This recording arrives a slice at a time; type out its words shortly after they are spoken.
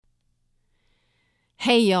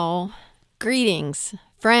Hey, y'all. Greetings,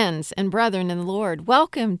 friends and brethren in the Lord.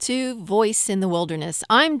 Welcome to Voice in the Wilderness.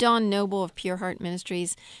 I'm Dawn Noble of Pure Heart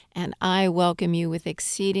Ministries, and I welcome you with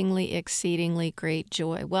exceedingly, exceedingly great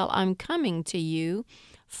joy. Well, I'm coming to you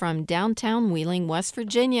from downtown Wheeling, West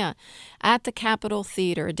Virginia, at the Capitol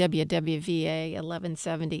Theater, WWVA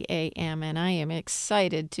 1170 AM, and I am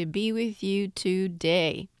excited to be with you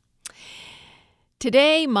today.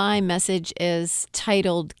 Today, my message is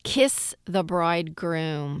titled, Kiss the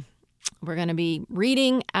Bridegroom. We're going to be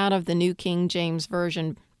reading out of the New King James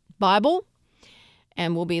Version Bible,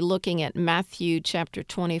 and we'll be looking at Matthew chapter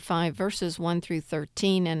 25, verses 1 through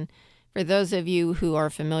 13. And for those of you who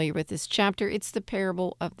are familiar with this chapter, it's the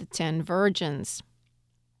parable of the 10 virgins.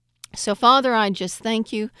 So, Father, I just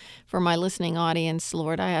thank you for my listening audience.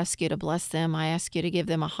 Lord, I ask you to bless them. I ask you to give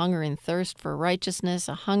them a hunger and thirst for righteousness,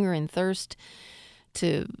 a hunger and thirst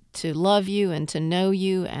to love you and to know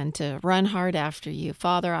you and to run hard after you.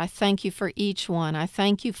 Father, I thank you for each one. I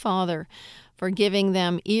thank you, Father, for giving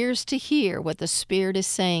them ears to hear what the Spirit is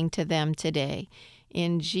saying to them today.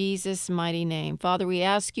 In Jesus' mighty name. Father, we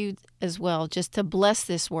ask you as well just to bless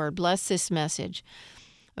this word, bless this message.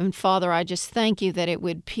 And Father, I just thank you that it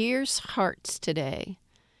would pierce hearts today,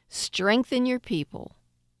 strengthen your people,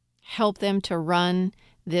 help them to run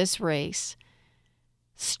this race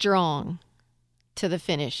strong to the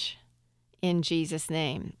finish, in Jesus'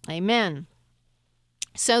 name. Amen.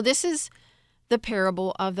 So this is the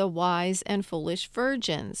parable of the wise and foolish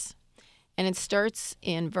virgins. And it starts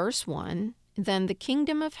in verse 1. Then the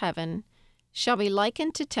kingdom of heaven shall be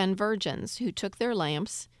likened to 10 virgins who took their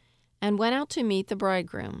lamps and went out to meet the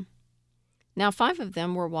bridegroom. Now 5 of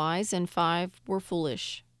them were wise and 5 were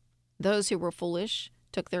foolish. Those who were foolish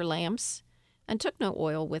took their lamps and took no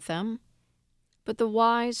oil with them. But the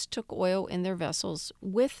wise took oil in their vessels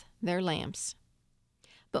with their lamps.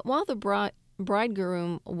 But while the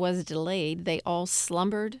bridegroom was delayed, they all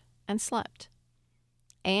slumbered and slept.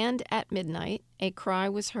 And at midnight a cry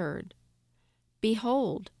was heard,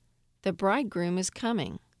 Behold, the bridegroom is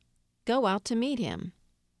coming. Go out to meet him.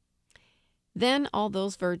 Then all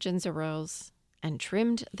those virgins arose and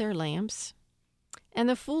trimmed their lamps. And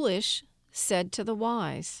the foolish said to the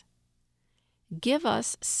wise, Give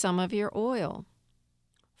us some of your oil,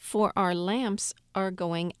 for our lamps are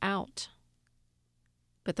going out.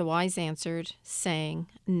 But the wise answered, saying,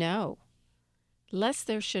 No, lest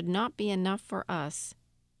there should not be enough for us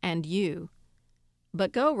and you,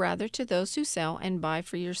 but go rather to those who sell and buy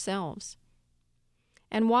for yourselves.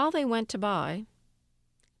 And while they went to buy,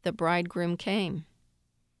 the bridegroom came.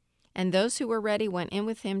 And those who were ready went in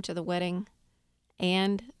with him to the wedding,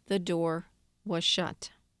 and the door was shut.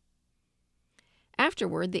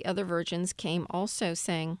 Afterward, the other virgins came also,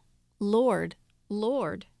 saying, Lord,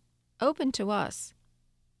 Lord, open to us.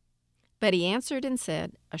 But he answered and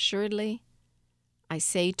said, Assuredly, I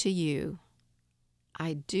say to you,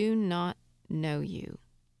 I do not know you.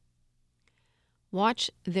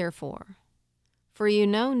 Watch therefore, for you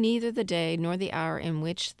know neither the day nor the hour in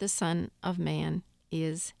which the Son of Man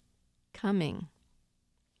is coming.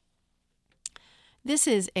 This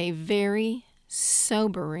is a very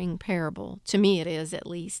sobering parable. To me it is, at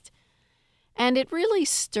least. And it really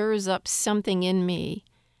stirs up something in me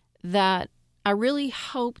that I really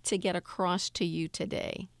hope to get across to you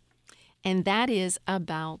today. And that is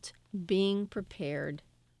about being prepared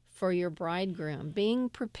for your bridegroom, being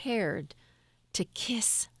prepared to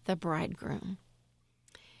kiss the bridegroom.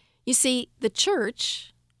 You see, the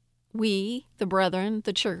church, we, the brethren,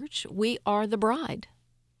 the church, we are the bride.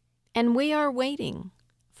 And we are waiting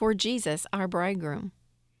for Jesus, our bridegroom.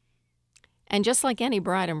 And just like any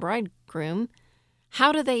bride and bridegroom,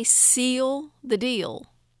 how do they seal the deal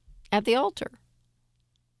at the altar?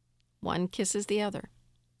 One kisses the other.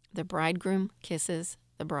 The bridegroom kisses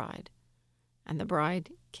the bride, and the bride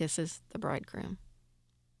kisses the bridegroom.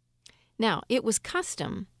 Now, it was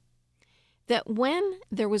custom that when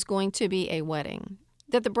there was going to be a wedding,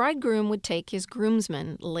 that the bridegroom would take his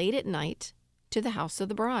groomsmen late at night to the house of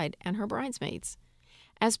the bride and her bridesmaids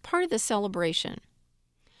as part of the celebration.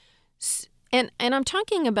 And I'm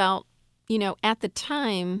talking about, at the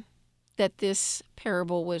time that this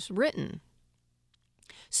parable was written.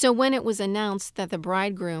 So when it was announced that the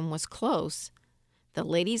bridegroom was close, the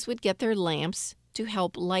ladies would get their lamps to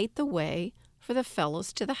help light the way for the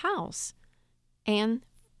fellows to the house and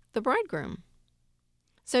the bridegroom.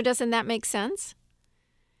 So doesn't that make sense?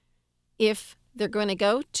 If they're going to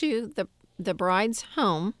go to the bride's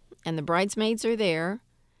home and the bridesmaids are there,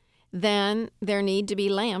 then there need to be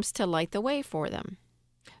lamps to light the way for them.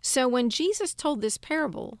 So when Jesus told this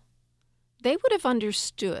parable, they would have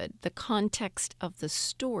understood the context of the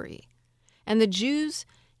story And the Jews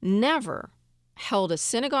never held a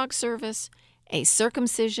synagogue service, a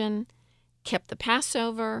circumcision, kept the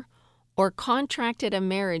Passover, or contracted a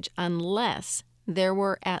marriage unless there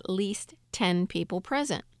were at least 10 people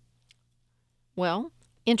present. Well,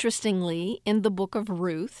 interestingly, in the book of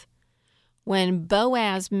Ruth, when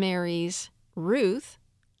Boaz marries Ruth,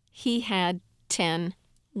 he had 10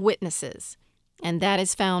 witnesses. And that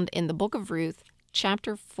is found in the book of Ruth,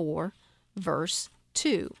 chapter 4, verse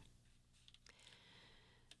 2.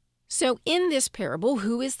 So in this parable,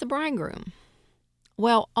 who is the bridegroom?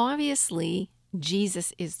 Well, obviously,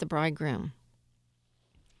 Jesus is the bridegroom.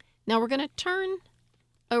 Now we're going to turn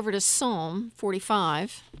over to Psalm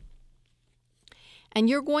 45, and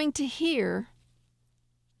you're going to hear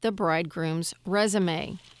the bridegroom's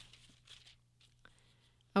resume.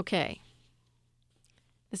 Okay.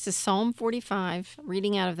 This is Psalm 45,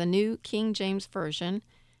 reading out of the New King James Version,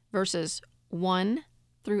 verses 1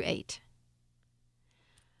 through 8.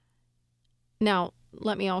 Now,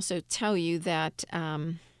 let me also tell you that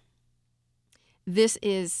this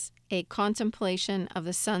is a contemplation of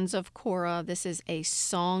the sons of Korah. This is a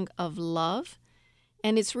song of love,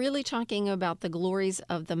 and it's really talking about the glories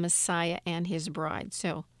of the Messiah and his bride.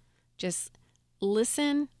 So just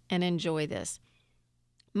listen and enjoy this.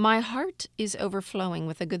 My heart is overflowing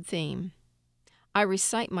with a good theme. I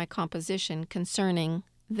recite my composition concerning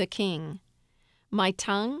the King. My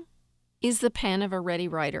tongue is the pen of a ready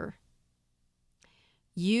writer.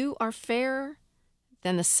 You are fairer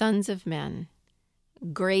than the sons of men.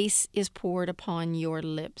 Grace is poured upon your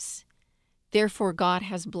lips. Therefore God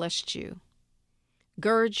has blessed you.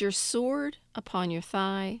 Gird your sword upon your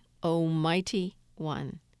thigh, O mighty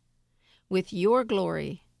one, with your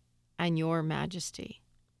glory and your majesty.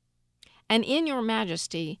 And in your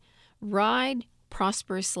majesty, ride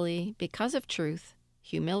prosperously because of truth,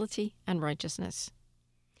 humility, and righteousness.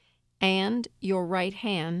 And your right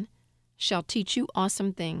hand shall teach you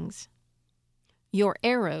awesome things. Your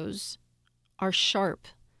arrows are sharp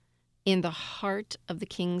in the heart of the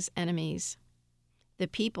king's enemies. The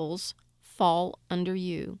peoples fall under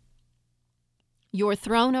you. Your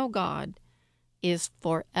throne, O God, is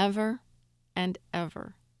forever and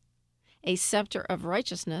ever. A scepter of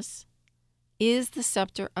righteousness is the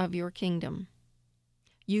scepter of your kingdom.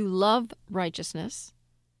 You love righteousness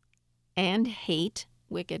and hate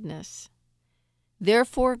wickedness.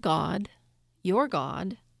 Therefore God, your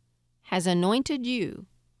God, has anointed you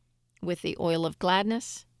with the oil of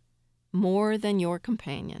gladness more than your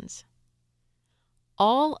companions.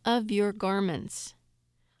 All of your garments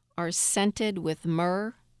are scented with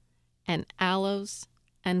myrrh and aloes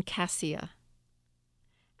and cassia.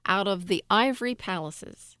 Out of the ivory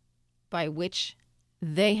palaces by which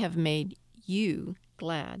they have made you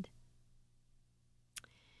glad.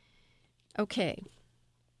 Okay.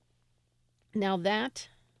 Now that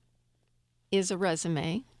is a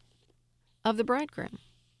resume of the bridegroom.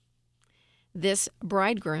 This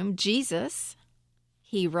bridegroom, Jesus,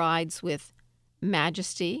 he rides with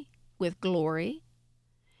majesty, with glory,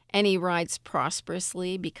 and he rides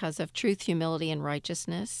prosperously because of truth, humility, and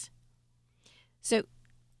righteousness. So,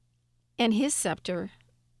 and his scepter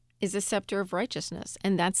is a scepter of righteousness,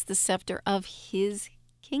 and that's the scepter of his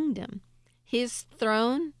kingdom. His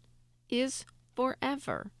throne is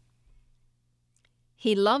forever.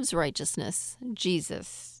 He loves righteousness,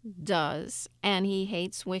 Jesus does, and he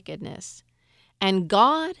hates wickedness. And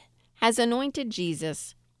God has anointed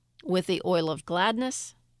Jesus with the oil of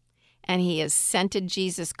gladness, and he has scented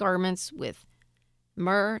Jesus' garments with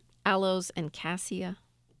myrrh, aloes, and cassia.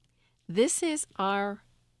 This is our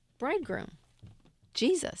bridegroom,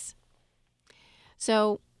 Jesus.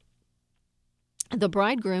 So the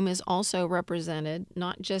bridegroom is also represented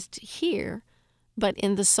not just here, but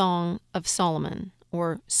in the Song of Solomon,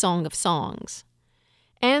 or Song of Songs,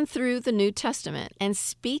 and through the New Testament, and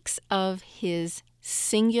speaks of his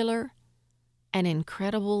singular and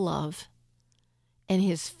incredible love and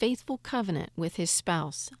his faithful covenant with his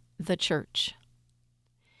spouse, the church.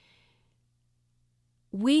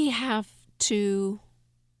 We have to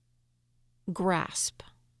grasp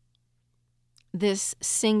this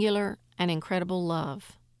singular and incredible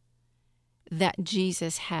love that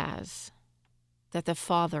Jesus has, that the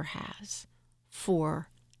Father has for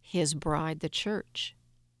his bride, the church.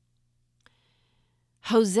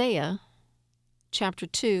 Hosea, chapter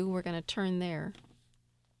 2, we're going to turn there.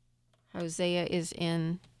 Hosea is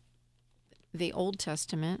in the Old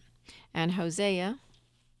Testament, and Hosea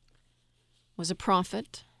was a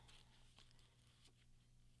prophet,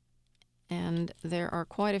 and there are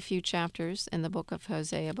quite a few chapters in the book of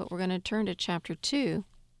Hosea, but we're going to turn to chapter 2.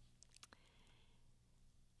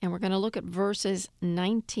 And we're going to look at verses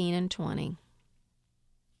 19 and 20.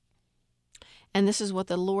 And this is what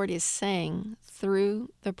the Lord is saying through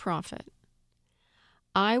the prophet.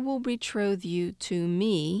 I will betroth you to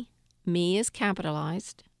me. Me is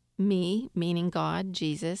capitalized. Me, meaning God,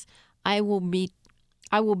 Jesus. I will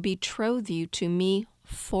betroth you to me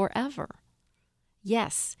forever.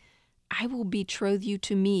 Yes, I will betroth you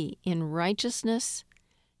to me in righteousness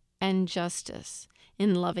and justice,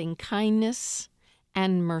 in loving kindness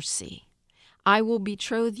and mercy. I will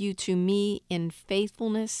betroth you to me in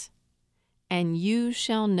faithfulness, and you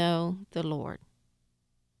shall know the Lord.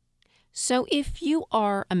 So if you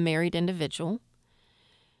are a married individual,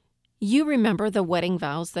 you remember the wedding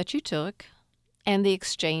vows that you took and the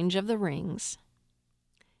exchange of the rings.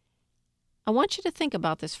 I want you to think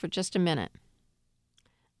about this for just a minute.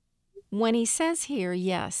 When he says here,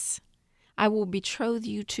 yes, I will betroth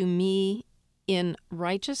you to me in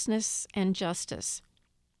righteousness and justice.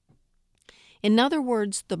 In other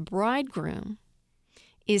words, the bridegroom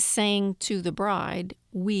is saying to the bride,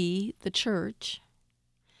 we, the church,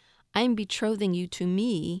 I'm betrothing you to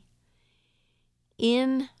me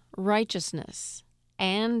in righteousness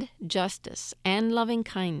and justice and loving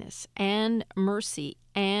kindness and mercy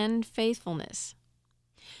and faithfulness.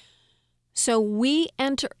 So we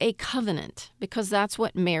enter a covenant because that's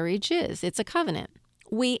what marriage is. It's a covenant.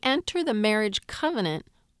 We enter the marriage covenant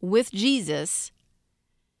with Jesus,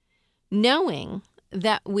 knowing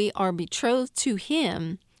that we are betrothed to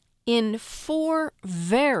him in 4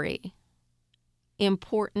 very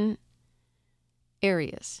important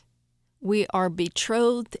areas. We are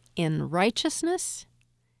betrothed in righteousness,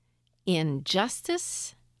 in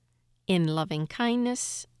justice, in loving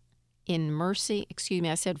kindness, in mercy. Excuse me,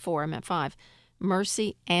 I said 4, I meant 5.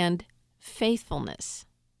 Mercy and faithfulness.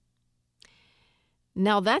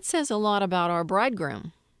 Now that says a lot about our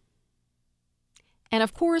bridegroom. And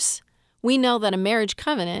of course, we know that a marriage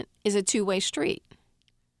covenant is a 2-way street.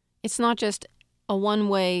 It's not just a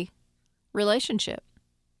one-way relationship.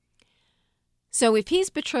 So if he's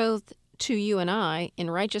betrothed to you and I in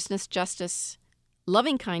righteousness, justice,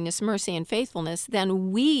 loving kindness, mercy, and faithfulness,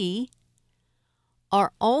 then we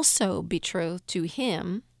are also betrothed to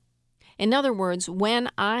him. In other words, when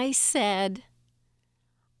I said,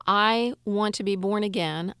 I want to be born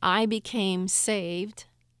again, I became saved,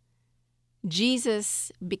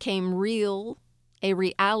 Jesus became real, a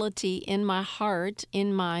reality in my heart,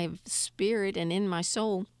 in my spirit, and in my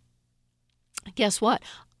soul. Guess what?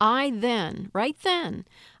 Right then,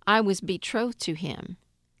 I was betrothed to him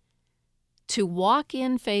to walk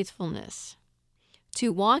in faithfulness,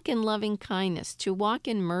 to walk in loving kindness, to walk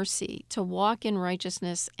in mercy, to walk in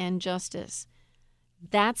righteousness and justice.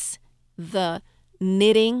 That's the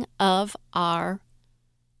knitting of our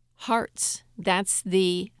hearts. That's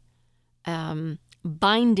the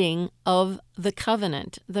binding of the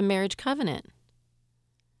covenant, the marriage covenant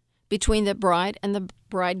between the bride and the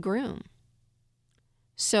bridegroom.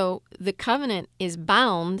 So the covenant is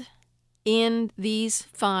bound in these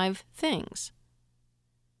 5 things: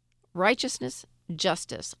 righteousness,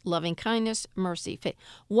 justice, loving kindness, mercy, faith.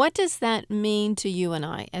 What does that mean to you and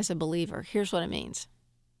I as a believer? Here's what it means.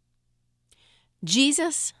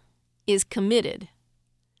 Jesus is committed,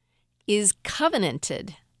 is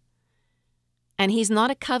covenanted, and he's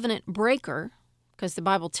not a covenant breaker, because the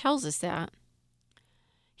Bible tells us that.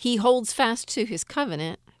 He holds fast to his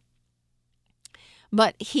covenant,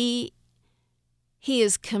 but he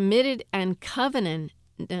is committed and covenanted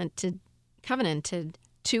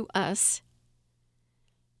to us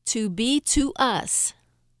to be to us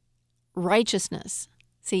righteousness.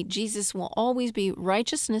 See, Jesus will always be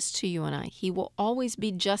righteousness to you and I. He will always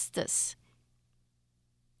be justice.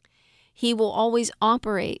 He will always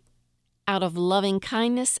operate out of loving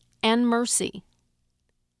kindness and mercy,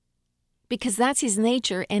 because that's his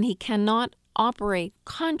nature, and he cannot operate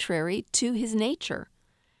contrary to his nature.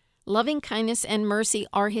 Loving kindness and mercy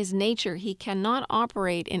are his nature. He cannot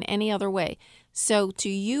operate in any other way. So to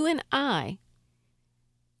you and I,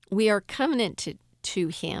 we are covenanted to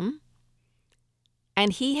him,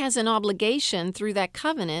 and he has an obligation through that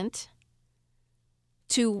covenant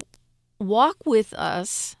to walk with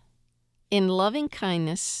us in loving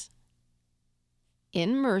kindness,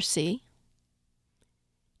 in mercy,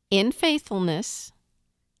 in faithfulness.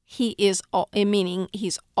 Meaning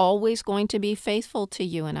he's always going to be faithful to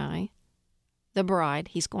you and I, the bride.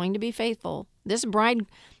 He's going to be faithful. This bride,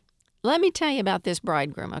 let me tell you about this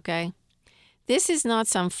bridegroom, okay? This is not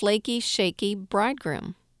some flaky, shaky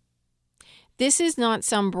bridegroom. This is not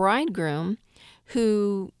some bridegroom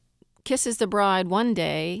who kisses the bride one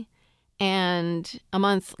day and a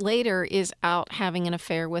month later is out having an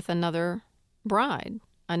affair with another bride,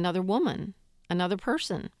 another woman, another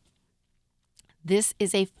person. This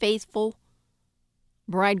is a faithful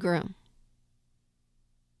bridegroom.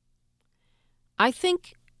 I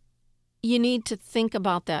think you need to think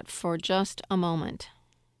about that for just a moment,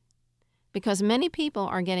 because many people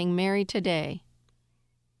are getting married today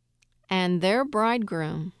and their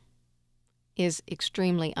bridegroom is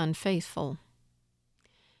extremely unfaithful.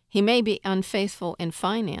 He may be unfaithful in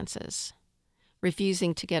finances,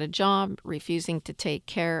 refusing to get a job, refusing to take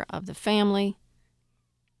care of the family,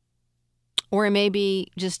 or it may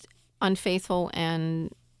be just unfaithful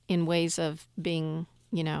and in ways of being,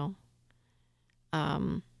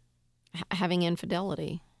 having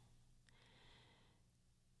infidelity.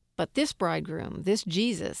 But this bridegroom, this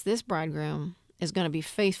Jesus, this bridegroom is going to be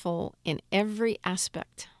faithful in every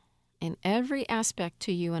aspect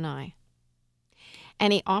to you and I.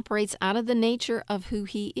 And he operates out of the nature of who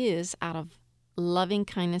he is, out of loving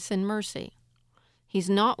kindness and mercy. He's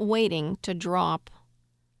not waiting to drop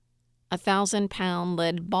a 1,000-pound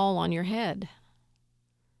lead ball on your head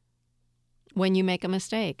when you make a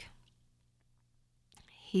mistake.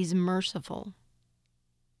 He's merciful.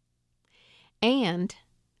 And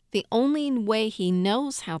the only way he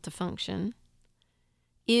knows how to function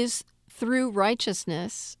is through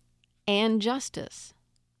righteousness and justice.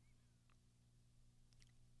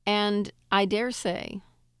 And I dare say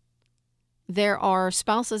there are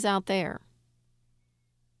spouses out there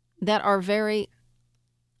that are very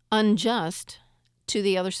unjust to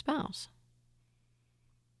the other spouse.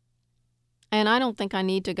 And I don't think I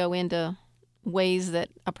need to go into ways that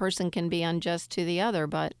a person can be unjust to the other,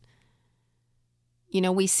 but,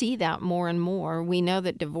 we see that more and more. We know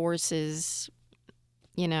that divorce is,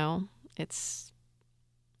 it's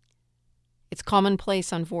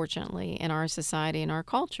commonplace, unfortunately, in our society and our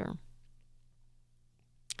culture.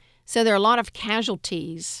 So there are a lot of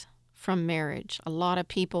casualties from marriage, a lot of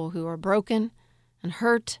people who are broken and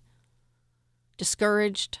hurt,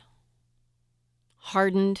 discouraged,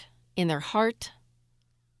 hardened in their heart.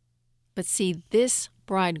 But see, this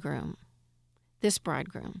bridegroom is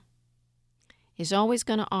always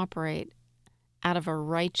going to operate out of a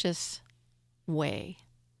righteous way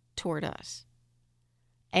toward us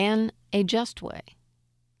and a just way.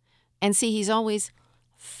 And see, he's always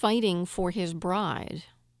fighting for his bride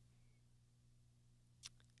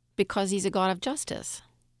because he's a God of justice.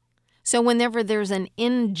 So whenever there's an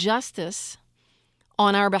injustice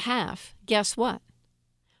on our behalf, guess what?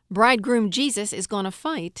 Bridegroom Jesus is going to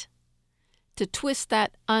fight to twist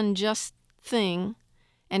that unjust thing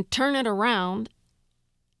and turn it around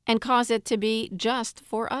and cause it to be just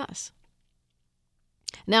for us.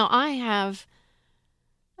 Now, I have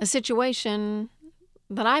a situation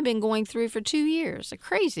that I've been going through for 2 years.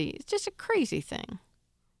 It's just a crazy thing.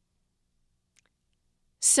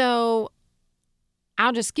 So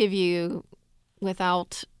I'll just give you,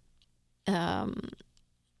 without, I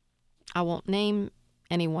won't name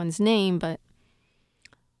anyone's name, but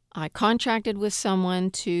I contracted with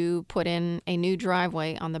someone to put in a new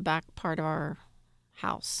driveway on the back part of our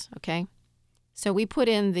house, okay? So we put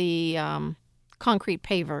in the concrete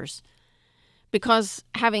pavers because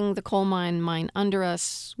having the coal mine under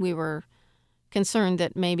us, we were concerned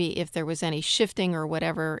that maybe if there was any shifting or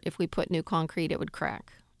whatever, if we put new concrete, it would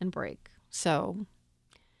crack and break. So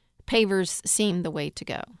pavers seemed the way to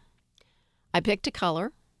go. I picked a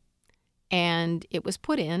color, and it was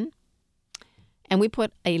put in, and we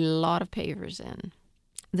put a lot of pavers in.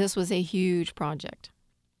 This was a huge project.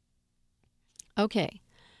 Okay,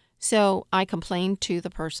 so I complained to the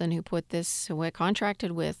person who put this, who I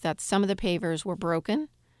contracted with, that some of the pavers were broken,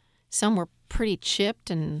 some were pretty chipped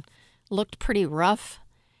and looked pretty rough,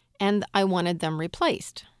 and I wanted them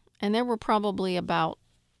replaced. And there were probably about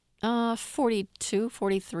 42,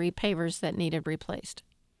 43 pavers that needed replaced.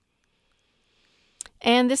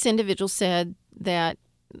 And this individual said that,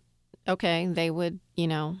 okay, they would,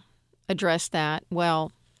 address that.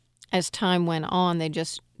 Well, as time went on, they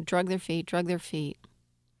just drug their feet,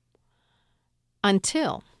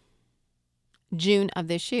 until June of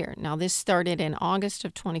this year. Now, this started in August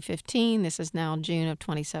of 2015. This is now June of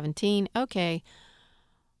 2017. Okay,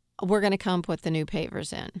 we're going to come put the new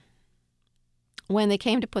pavers in. When they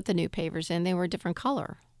came to put the new pavers in, they were a different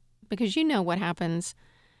color. Because you know what happens.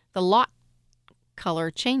 The lot color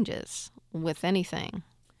changes with anything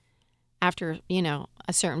after,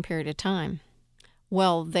 a certain period of time.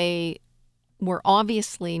 Well, they were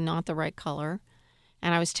obviously not the right color.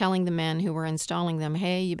 And I was telling the men who were installing them,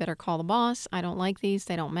 hey, you better call the boss. I don't like these.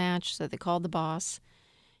 They don't match. So they called the boss.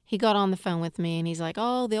 He got on the phone with me and he's like,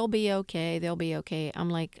 oh, they'll be okay. They'll be okay. I'm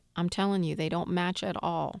like, I'm telling you, they don't match at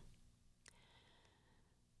all.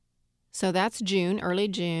 So that's June, early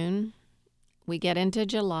June. We get into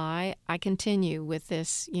July. I continue with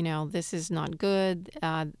this, this is not good.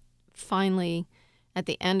 Finally, at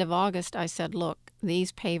the end of August, I said, look,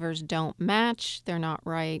 these pavers don't match. They're not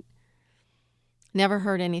right. Never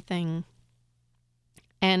heard anything.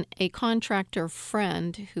 And a contractor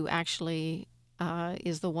friend who actually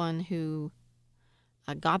is the one who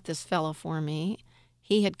got this fellow for me,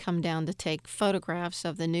 he had come down to take photographs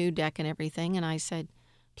of the new deck and everything. And I said,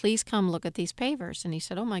 please come look at these pavers. And he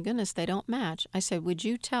said, oh my goodness, they don't match. I said, would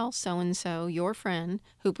you tell so-and-so, your friend,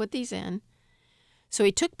 who put these in? So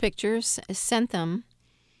he took pictures, sent them,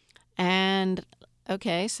 and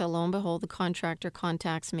okay, so lo and behold, the contractor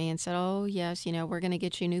contacts me and said, oh yes, we're going to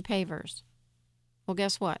get you new pavers. Well,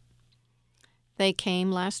 guess what? They came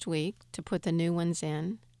last week to put the new ones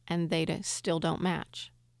in, and they still don't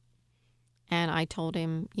match. And I told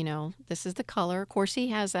him, this is the color. Of course, he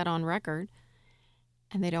has that on record.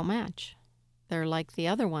 And they don't match. They're like the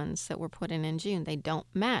other ones that were put in June. They don't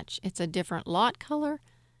match. It's a different lot color.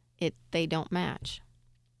 They don't match.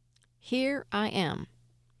 Here I am.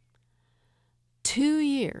 2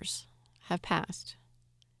 years have passed,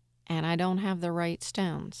 and I don't have the right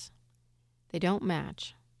stones. They don't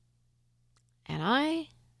match. And I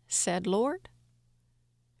said, Lord,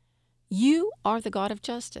 you are the God of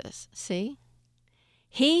justice. See?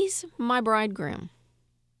 He's my bridegroom.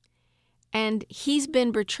 And he's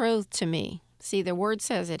been betrothed to me. See, the word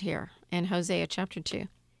says it here in Hosea chapter 2.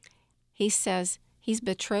 He says he's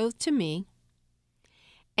betrothed to me,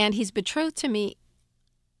 and he's betrothed to me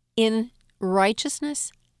in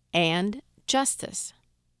righteousness and justice.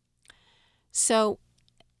 So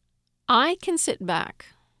I can sit back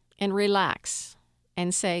and relax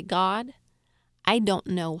and say, God, I don't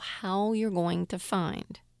know how you're going to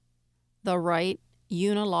find the right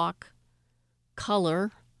unilock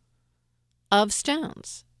color of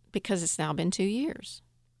stones, because it's now been 2 years.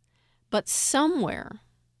 But somewhere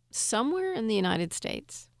in the United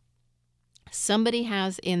States, somebody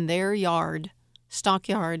has in their yard,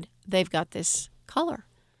 stockyard, they've got this color.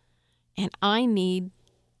 And I need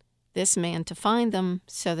this man to find them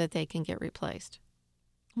so that they can get replaced.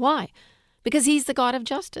 Why? Because he's the God of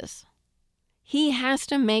justice. He has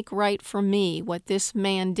to make right for me what this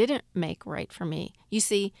man didn't make right for me. You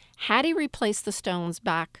see, had he replaced the stones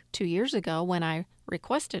back 2 years ago when I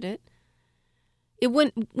requested it,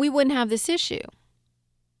 we wouldn't have this issue.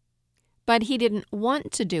 But he didn't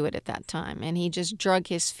want to do it at that time, and he just drug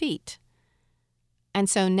his feet. And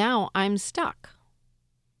so now I'm stuck.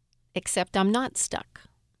 Except I'm not stuck.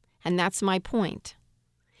 And that's my point.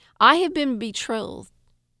 I have been betrothed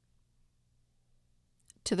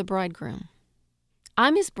to the bridegroom.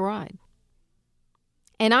 I'm his bride.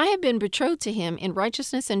 And I have been betrothed to him in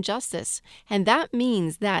righteousness and justice. And that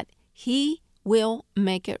means that he will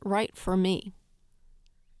make it right for me.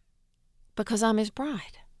 Because I'm his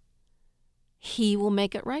bride. He will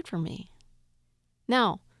make it right for me.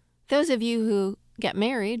 Now, those of you who get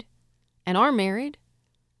married and are married,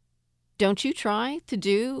 don't you try to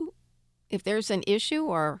do, if there's an issue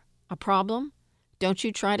or a problem, don't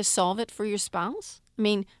you try to solve it for your spouse? I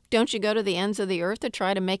mean, don't you go to the ends of the earth to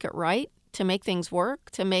try to make it right, to make things work,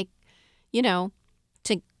 to make,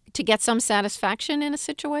 to get some satisfaction in a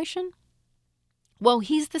situation? Well,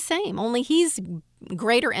 he's the same, only he's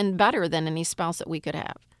greater and better than any spouse that we could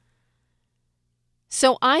have.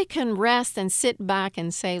 So I can rest and sit back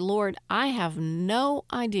and say, Lord, I have no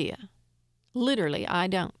idea, literally I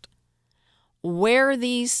don't, where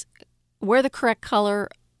the correct color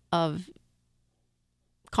of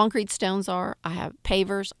concrete stones are. I have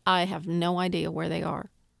pavers. I have no idea where they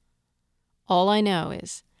are. All I know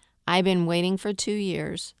is I've been waiting for 2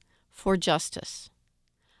 years for justice.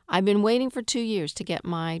 I've been waiting for 2 years to get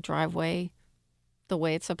my driveway the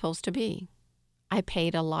way it's supposed to be. I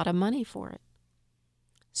paid a lot of money for it.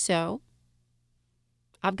 So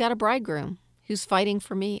I've got a bridegroom who's fighting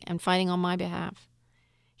for me and fighting on my behalf.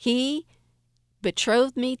 He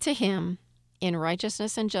betrothed me to him in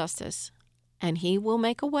righteousness and justice, and he will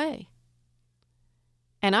make a way.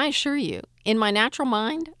 And I assure you, in my natural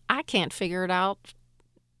mind, I can't figure it out.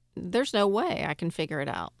 There's no way I can figure it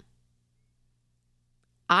out.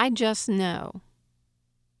 I just know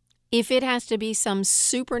if it has to be some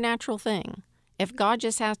supernatural thing, if God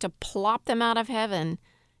just has to plop them out of heaven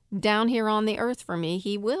down here on the earth for me,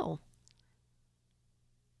 he will.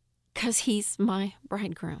 Because he's my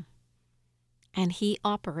bridegroom. And he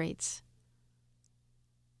operates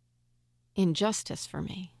in justice for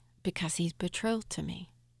me because he's betrothed to me.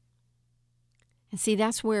 And see,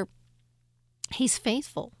 that's where he's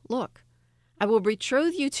faithful. Look, I will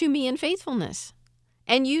betroth you to me in faithfulness,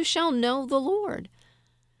 and you shall know the Lord.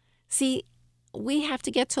 See, we have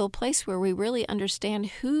to get to a place where we really understand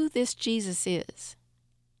who this Jesus is.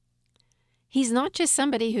 He's not just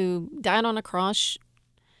somebody who died on a cross,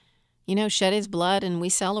 shed his blood, and we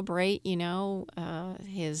celebrate,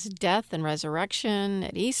 his death and resurrection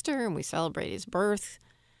at Easter, and we celebrate his birth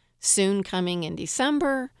soon coming in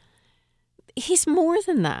December. He's more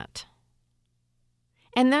than that.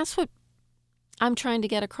 And that's what I'm trying to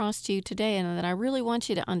get across to you today, and that I really want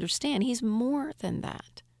you to understand. He's more than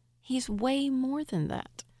that. He's way more than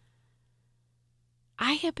that.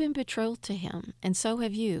 I have been betrothed to him, and so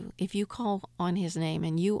have you, if you call on his name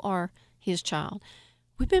and you are his child.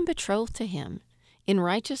 We've been betrothed to him in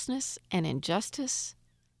righteousness and in justice,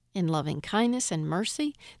 in loving kindness and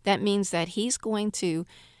mercy. That means that he's going to,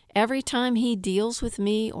 every time he deals with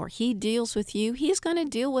me or he deals with you, he's going to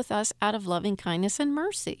deal with us out of loving kindness and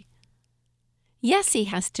mercy. Yes, he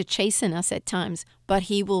has to chasten us at times, but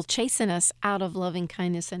he will chasten us out of loving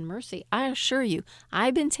kindness and mercy. I assure you,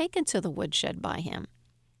 I've been taken to the woodshed by him,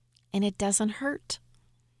 and it doesn't hurt.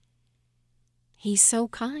 He's so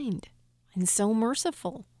kind and so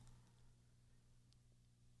merciful,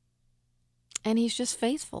 and he's just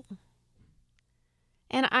faithful.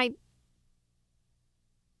 And I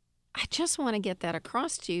just want to get that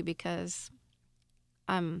across to you, because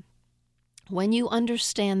when you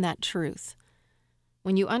understand that truth,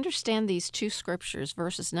 when you understand these two scriptures,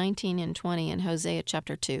 verses 19 and 20 in Hosea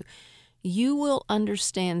chapter 2, you will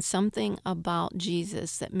understand something about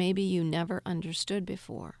Jesus that maybe you never understood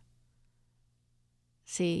before.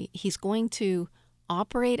 See, he's going to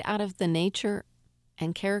operate out of the nature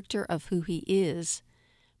and character of who he is,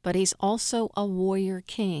 but he's also a warrior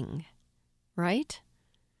king, right?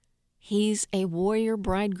 He's a warrior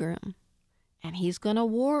bridegroom, and he's going to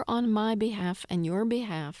war on my behalf and your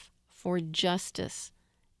behalf for justice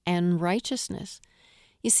and righteousness.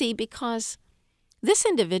 You see, because this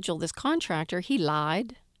individual, this contractor, he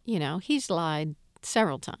lied. He's lied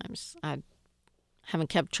several times. I haven't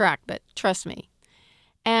kept track, but trust me.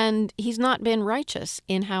 And he's not been righteous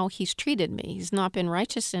in how he's treated me. He's not been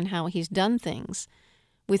righteous in how he's done things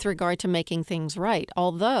with regard to making things right.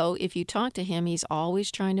 Although, if you talk to him, he's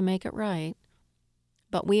always trying to make it right.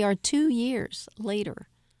 But we are 2 years later,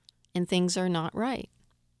 and things are not right.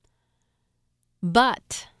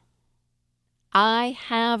 But I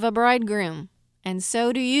have a bridegroom, and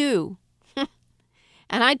so do you.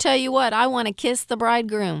 And I tell you what, I want to kiss the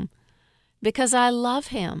bridegroom because I love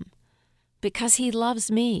him, because he loves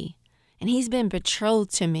me, and he's been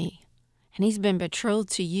betrothed to me, and he's been betrothed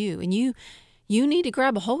to you. And you need to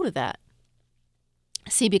grab a hold of that.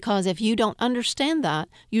 See, because if you don't understand that,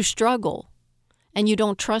 you struggle, and you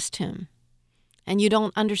don't trust him, and you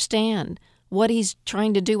don't understand what he's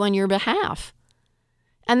trying to do on your behalf.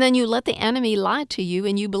 And then you let the enemy lie to you,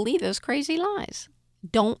 and you believe those crazy lies.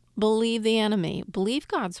 Don't believe the enemy. Believe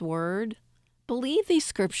God's word. Believe these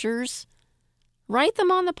scriptures. Write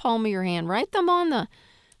them on the palm of your hand. Write them on the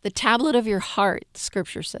tablet of your heart,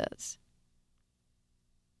 Scripture says.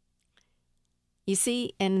 You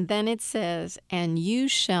see, and then it says, and you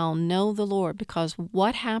shall know the Lord, because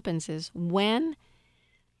what happens is when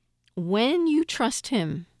you trust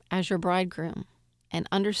him as your bridegroom and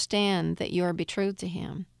understand that you are betrothed to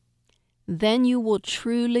him, then you will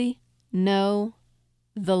truly know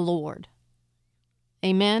the Lord.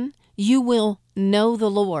 Amen? You will know the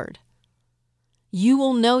Lord. You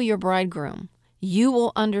will know your bridegroom. You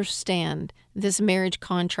will understand this marriage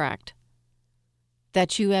contract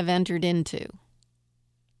that you have entered into.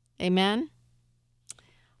 Amen?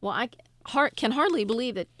 Well, I can hardly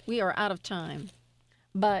believe that we are out of time,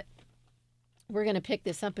 but we're going to pick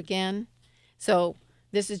this up again. So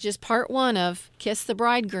this is just part 1 of Kiss the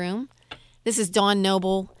Bridegroom. This is Dawn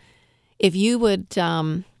Noble. If you would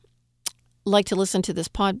like to listen to this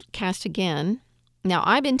podcast again, now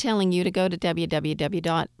I've been telling you to go to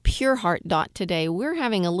www.pureheart.today. We're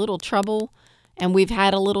having a little trouble, and we've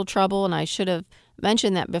had a little trouble, and I should have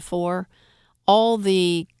mentioned that before. All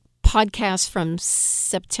the podcasts from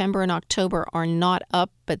September and October are not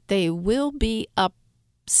up, but they will be up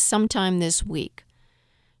sometime this week.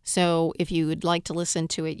 So if you would like to listen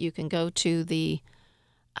to it, you can go to the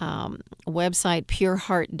website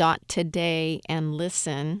pureheart.today and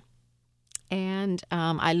listen. And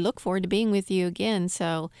I look forward to being with you again.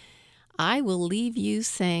 So I will leave you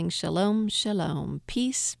saying shalom, shalom.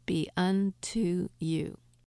 Peace be unto you.